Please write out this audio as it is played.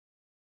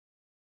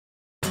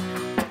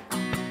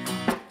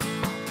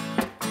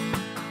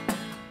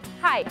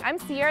Hi, I'm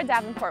Sierra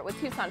Davenport with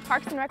Tucson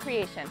Parks and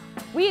Recreation.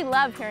 We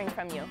love hearing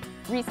from you.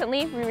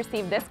 Recently, we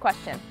received this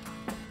question.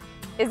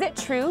 Is it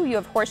true you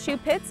have horseshoe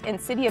pits in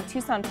City of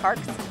Tucson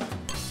parks?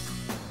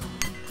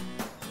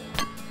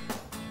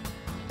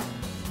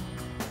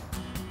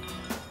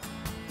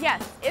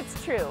 Yes,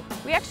 it's true.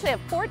 We actually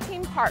have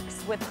 14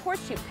 parks with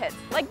horseshoe pits,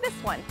 like this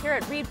one here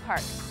at Reed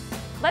Park.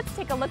 Let's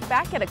take a look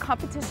back at a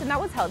competition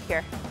that was held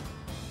here.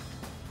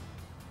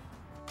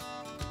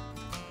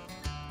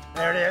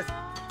 There it is.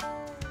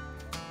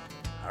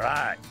 All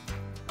right.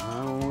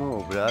 I don't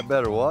know, but I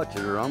better watch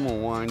it or I'm gonna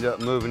wind up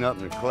moving up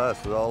in the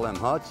class with all them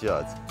hot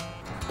shots.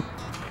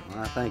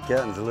 I think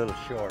that one's a little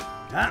short.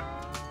 Huh?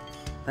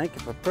 I think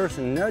if a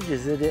person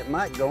nudges it, it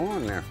might go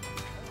on there.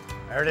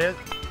 There it is.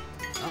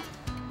 Oh,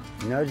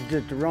 nudged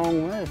it the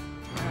wrong way.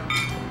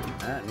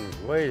 That one's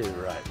way to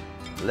the right.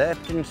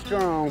 Left and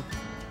strong.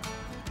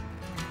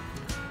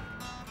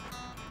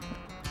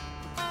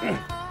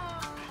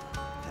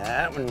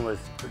 That one was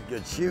a pretty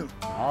good shoot.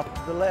 Off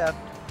to the left.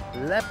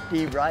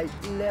 Lefty right,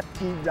 and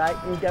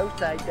go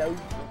side go.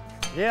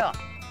 Yeah.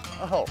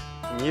 Oh,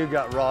 and you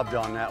got robbed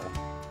on that one.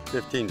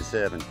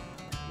 15-7.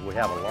 We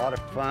have a lot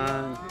of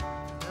fun.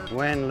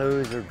 Win,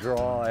 lose, or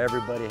draw,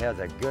 everybody has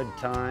a good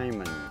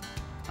time, and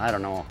I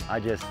don't know,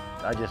 I just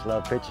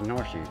love pitching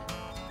horseshoes.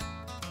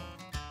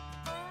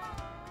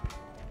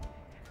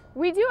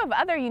 We do have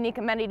other unique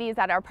amenities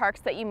at our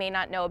parks that you may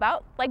not know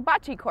about, like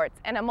bocce courts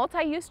and a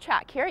multi-use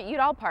track here at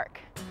Udall Park.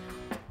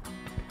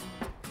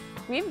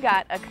 We've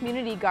got a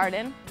community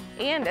garden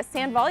and a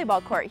sand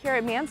volleyball court here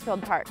at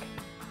Mansfield Park.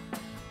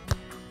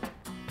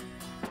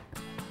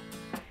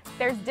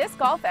 There's disc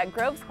golf at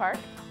Groves Park.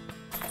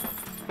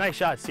 Nice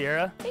shot,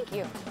 Sierra. Thank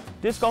you.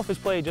 Disc golf is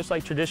played just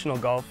like traditional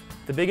golf.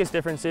 The biggest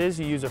difference is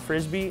you use a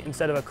frisbee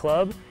instead of a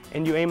club,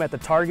 and you aim at the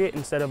target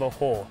instead of a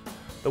hole.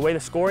 The way the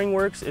scoring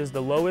works is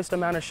the lowest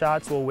amount of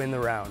shots will win the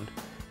round.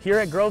 Here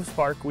at Groves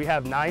Park, we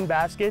have 9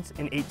 baskets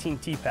and 18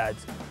 tee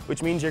pads,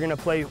 which means you're gonna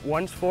play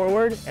once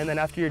forward, and then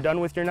after you're done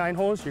with your 9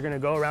 holes, you're gonna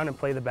go around and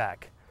play the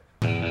back.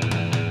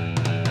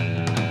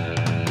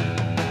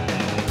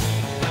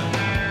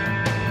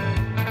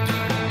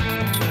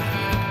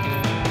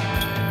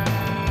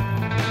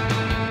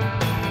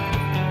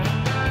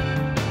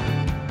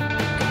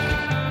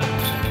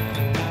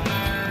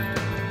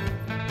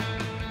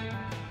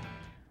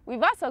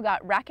 We've also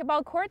got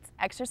racquetball courts,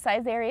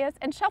 exercise areas,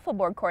 and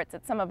shuffleboard courts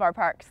at some of our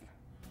parks.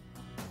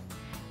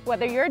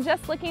 Whether you're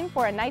just looking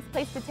for a nice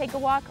place to take a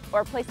walk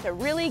or a place to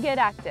really get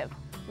active,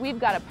 we've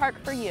got a park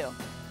for you.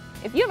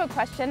 If you have a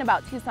question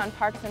about Tucson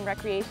Parks and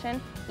Recreation,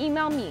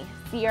 email me,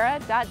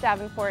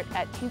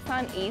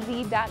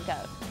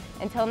 sierra.davenport@tucsonaz.gov.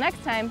 Until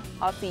next time,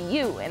 I'll see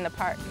you in the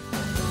park.